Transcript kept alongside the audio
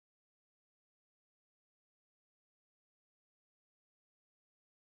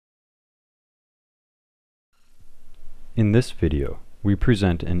In this video, we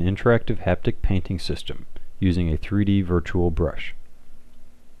present an interactive haptic painting system using a 3D virtual brush.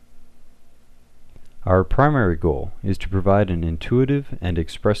 Our primary goal is to provide an intuitive and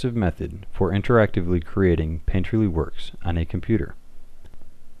expressive method for interactively creating painterly works on a computer.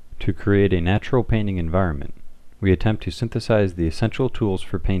 To create a natural painting environment, we attempt to synthesize the essential tools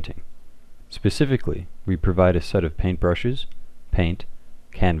for painting. Specifically, we provide a set of paintbrushes, paint,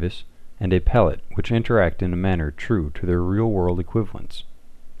 canvas, and a palette which interact in a manner true to their real-world equivalents.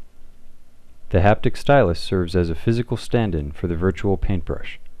 The haptic stylus serves as a physical stand-in for the virtual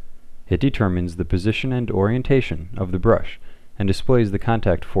paintbrush. It determines the position and orientation of the brush and displays the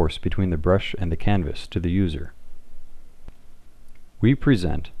contact force between the brush and the canvas to the user. We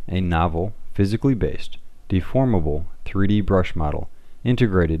present a novel, physically based, deformable 3D brush model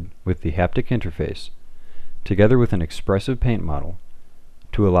integrated with the haptic interface, together with an expressive paint model,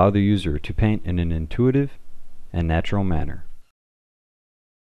 to allow the user to paint in an intuitive and natural manner.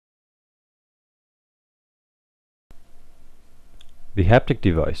 The haptic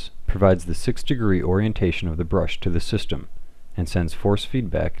device provides the 6-degree orientation of the brush to the system and sends force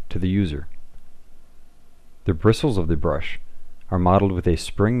feedback to the user. The bristles of the brush are modeled with a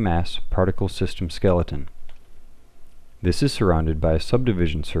spring mass particle system skeleton. This is surrounded by a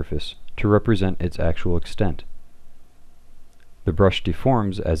subdivision surface to represent its actual extent. The brush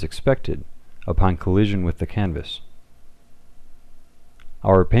deforms as expected upon collision with the canvas.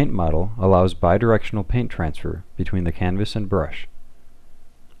 Our paint model allows bidirectional paint transfer between the canvas and brush.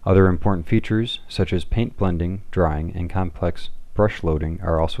 Other important features such as paint blending, drying, and complex brush loading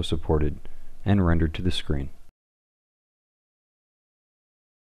are also supported and rendered to the screen.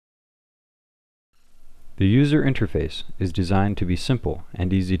 The user interface is designed to be simple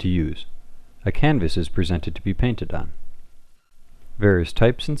and easy to use. A canvas is presented to be painted on. Various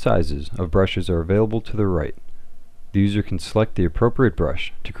types and sizes of brushes are available to the right. The user can select the appropriate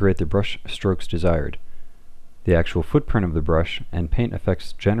brush to create the brush strokes desired. The actual footprint of the brush and paint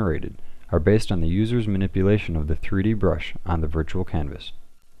effects generated are based on the user's manipulation of the 3D brush on the virtual canvas.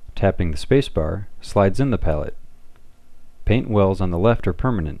 Tapping the spacebar slides in the palette. Paint wells on the left are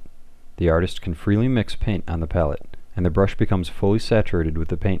permanent. The artist can freely mix paint on the palette, and the brush becomes fully saturated with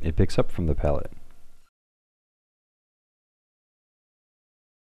the paint it picks up from the palette.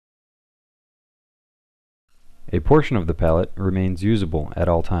 A portion of the palette remains usable at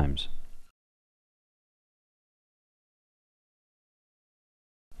all times.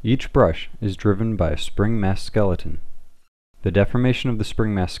 Each brush is driven by a spring mass skeleton. The deformation of the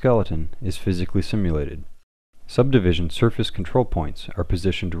spring mass skeleton is physically simulated. Subdivision surface control points are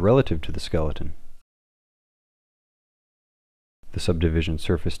positioned relative to the skeleton. The subdivision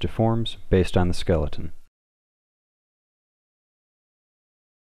surface deforms based on the skeleton.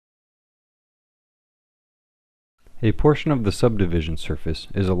 A portion of the subdivision surface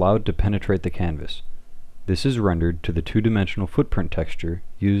is allowed to penetrate the canvas. This is rendered to the two-dimensional footprint texture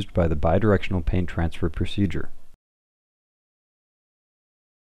used by the bidirectional paint transfer procedure.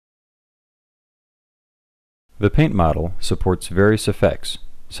 The paint model supports various effects,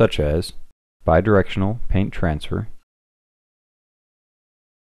 such as bidirectional paint transfer,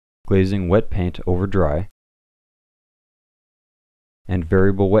 glazing wet paint over dry, and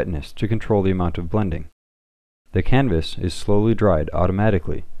variable wetness to control the amount of blending. The canvas is slowly dried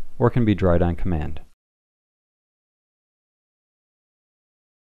automatically or can be dried on command.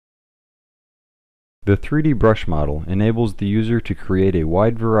 The 3D brush model enables the user to create a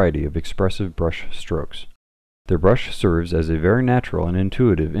wide variety of expressive brush strokes. The brush serves as a very natural and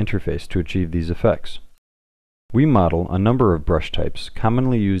intuitive interface to achieve these effects. We model a number of brush types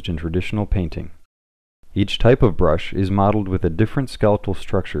commonly used in traditional painting. Each type of brush is modeled with a different skeletal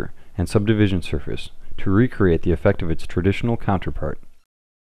structure and subdivision surface to recreate the effect of its traditional counterpart.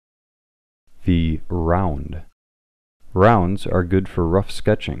 The round. Rounds are good for rough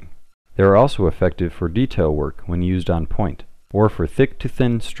sketching. They are also effective for detail work when used on point, or for thick to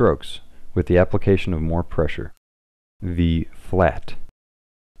thin strokes with the application of more pressure. The flat.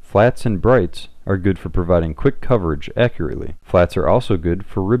 Flats and brights are good for providing quick coverage accurately. Flats are also good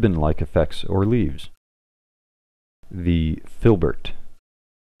for ribbon-like effects or leaves. The filbert.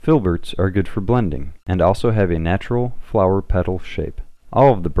 Filberts are good for blending, and also have a natural flower petal shape.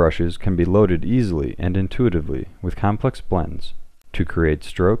 All of the brushes can be loaded easily and intuitively with complex blends to create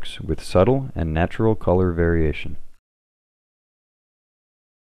strokes with subtle and natural color variation.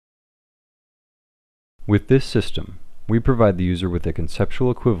 With this system, we provide the user with a conceptual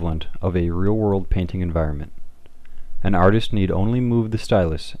equivalent of a real-world painting environment. An artist need only move the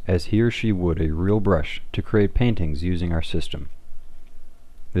stylus as he or she would a real brush to create paintings using our system.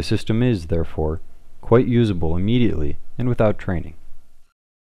 The system is, therefore, quite usable immediately and without training.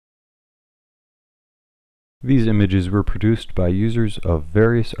 These images were produced by users of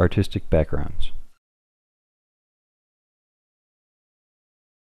various artistic backgrounds.